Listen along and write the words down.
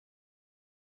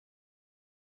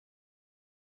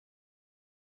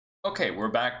Okay, we're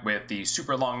back with the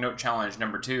super long note challenge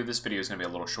number 2. This video is going to be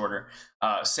a little shorter.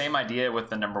 Same idea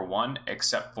with the number 1,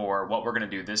 except for what we're going to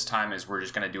do this time is we're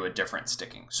just going to do a different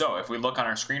sticking. So if we look on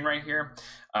our screen right here,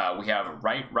 we have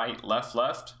right, right, left,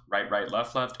 left, right, right,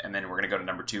 left, left, and then we're going to go to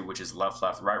number 2, which is left,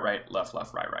 left, right, right, left,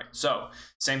 left, right, right. So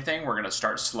same thing, we're going to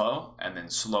start slow and then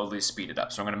slowly speed it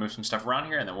up. So I'm going to move some stuff around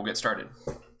here and then we'll get started.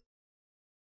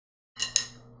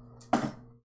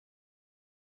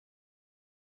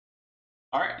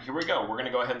 All right, here we go. We're gonna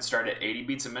go ahead and start at 80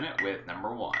 beats a minute with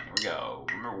number 1. Here we go.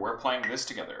 Remember, we're playing this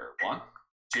together. 1,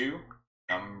 2,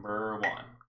 number 1.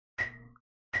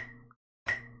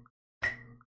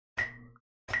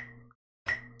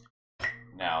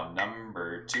 Now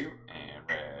number 2, and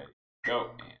ready,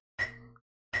 go. And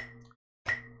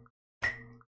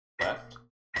left,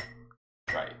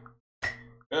 right.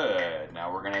 Good.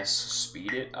 Now we're gonna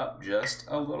speed it up just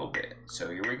a little bit. So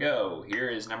here we go. Here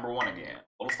is number 1 again.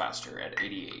 A little faster at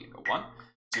 88. 1,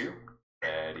 2,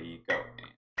 ready, go.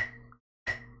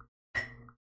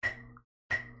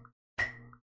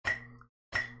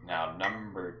 Now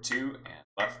number 2 and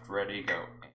left, ready, go.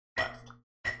 And left,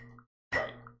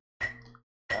 right,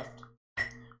 left,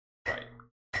 right.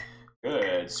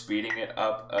 Good. Speeding it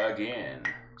up again.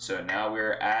 So now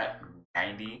we're at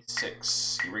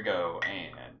 96. Here we go.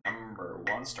 And number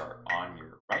 1, start on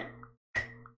your right.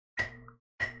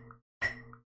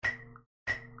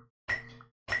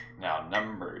 Now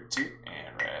number 2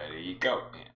 and ready, go.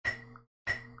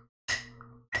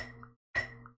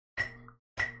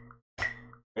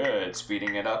 Good,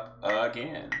 speeding it up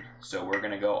again. So we're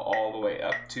gonna go all the way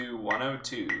up to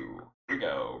 102. Here we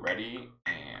go, ready,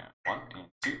 and 1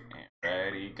 and 2 and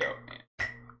ready, go.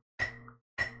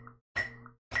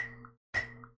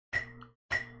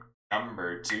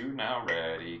 Number 2, now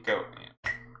ready, go.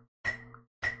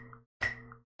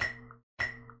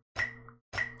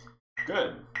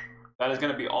 Good. That is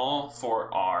going to be all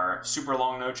for our super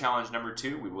long note challenge number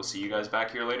 2. We will see you guys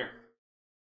back here later.